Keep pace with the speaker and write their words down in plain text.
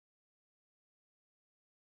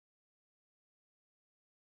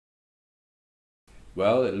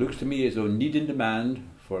Well, it looks to me as though need and demand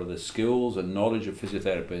for the skills and knowledge of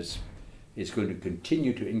physiotherapists is going to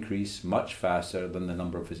continue to increase much faster than the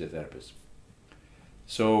number of physiotherapists.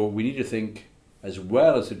 So we need to think, as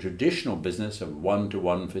well as the traditional business of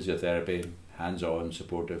one-to-one physiotherapy, hands-on,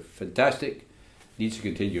 supportive, fantastic, needs to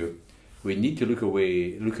continue. We need to look at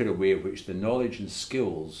a way in which the knowledge and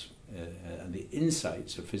skills and the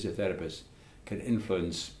insights of physiotherapists can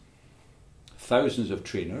influence thousands of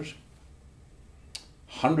trainers,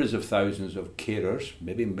 hundreds of thousands of carers,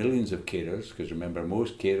 maybe millions of carers, because remember,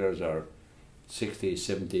 most carers are 60,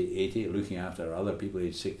 70, 80, looking after other people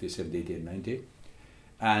aged 60, 70, 80 and 90,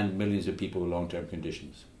 and millions of people with long-term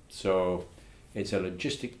conditions. So it's a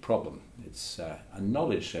logistic problem. It's a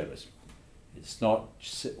knowledge service. It's not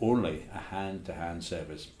only a hand-to-hand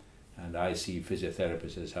service. And I see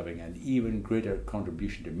physiotherapists as having an even greater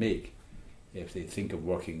contribution to make if they think of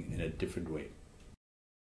working in a different way.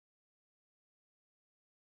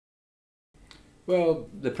 Well,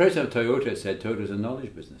 the president of Toyota said Toyota is a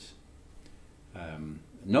knowledge business.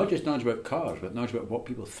 Not just knowledge about cars, but knowledge about what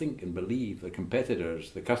people think and believe, the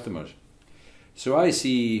competitors, the customers. So I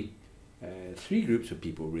see three groups of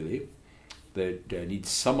people really that need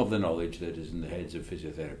some of the knowledge that is in the heads of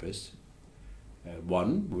physiotherapists.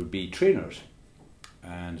 One would be trainers,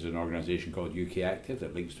 and there's an organisation called UK Active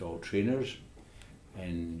that links to all trainers,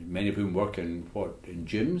 and many of whom work in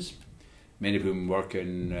gyms, many of whom work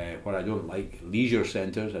in what I don't like, leisure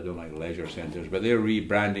centres. I don't like leisure centres, but they're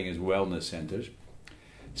rebranding as wellness centres.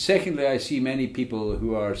 Secondly, I see many people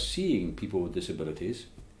who are seeing people with disabilities,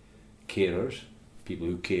 carers, people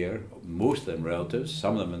who care, most of them relatives,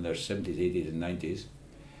 some of them in their 70s, 80s and 90s.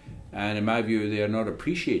 And in my view, they are not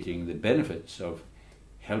appreciating the benefits of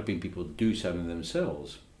helping people do something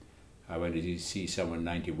themselves. I went to see someone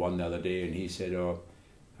 91 the other day, and he said,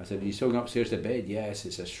 I said, are you still going upstairs to bed? Yes,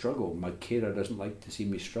 it's a struggle. My carer doesn't like to see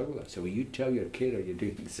me struggle. I said, well, you tell your carer you're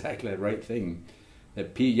doing exactly the right thing.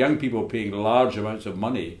 That young people are paying large amounts of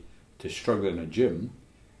money to struggle in a gym,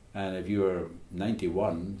 and if you're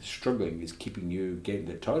 91, struggling is keeping you getting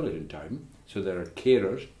to the toilet in time. So there are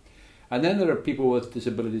carers. And then there are people with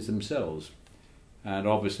disabilities themselves. And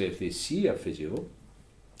obviously if they see a physio,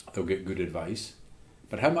 they'll get good advice.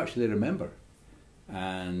 But how much do they remember?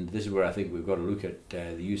 And this is where I think we've got to look at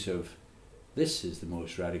the use of, this is the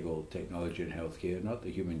most radical technology in healthcare, not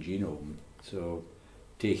the human genome. So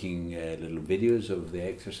taking little videos of the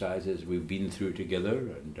exercises we've been through together,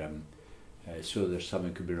 and so there's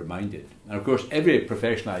something could be reminded. And of course every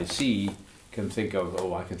professional I see can think of,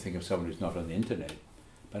 I can think of someone who's not on the internet.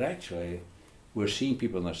 But actually, we're seeing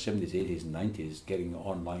people in their 70s, 80s and 90s getting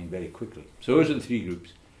online very quickly. So those are the three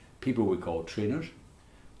groups. People we call trainers,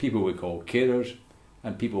 people we call carers,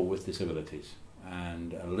 and people with disabilities.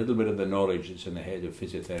 And a little bit of the knowledge that's in the head of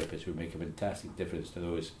physiotherapists would make a fantastic difference to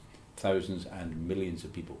those thousands and millions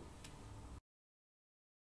of people.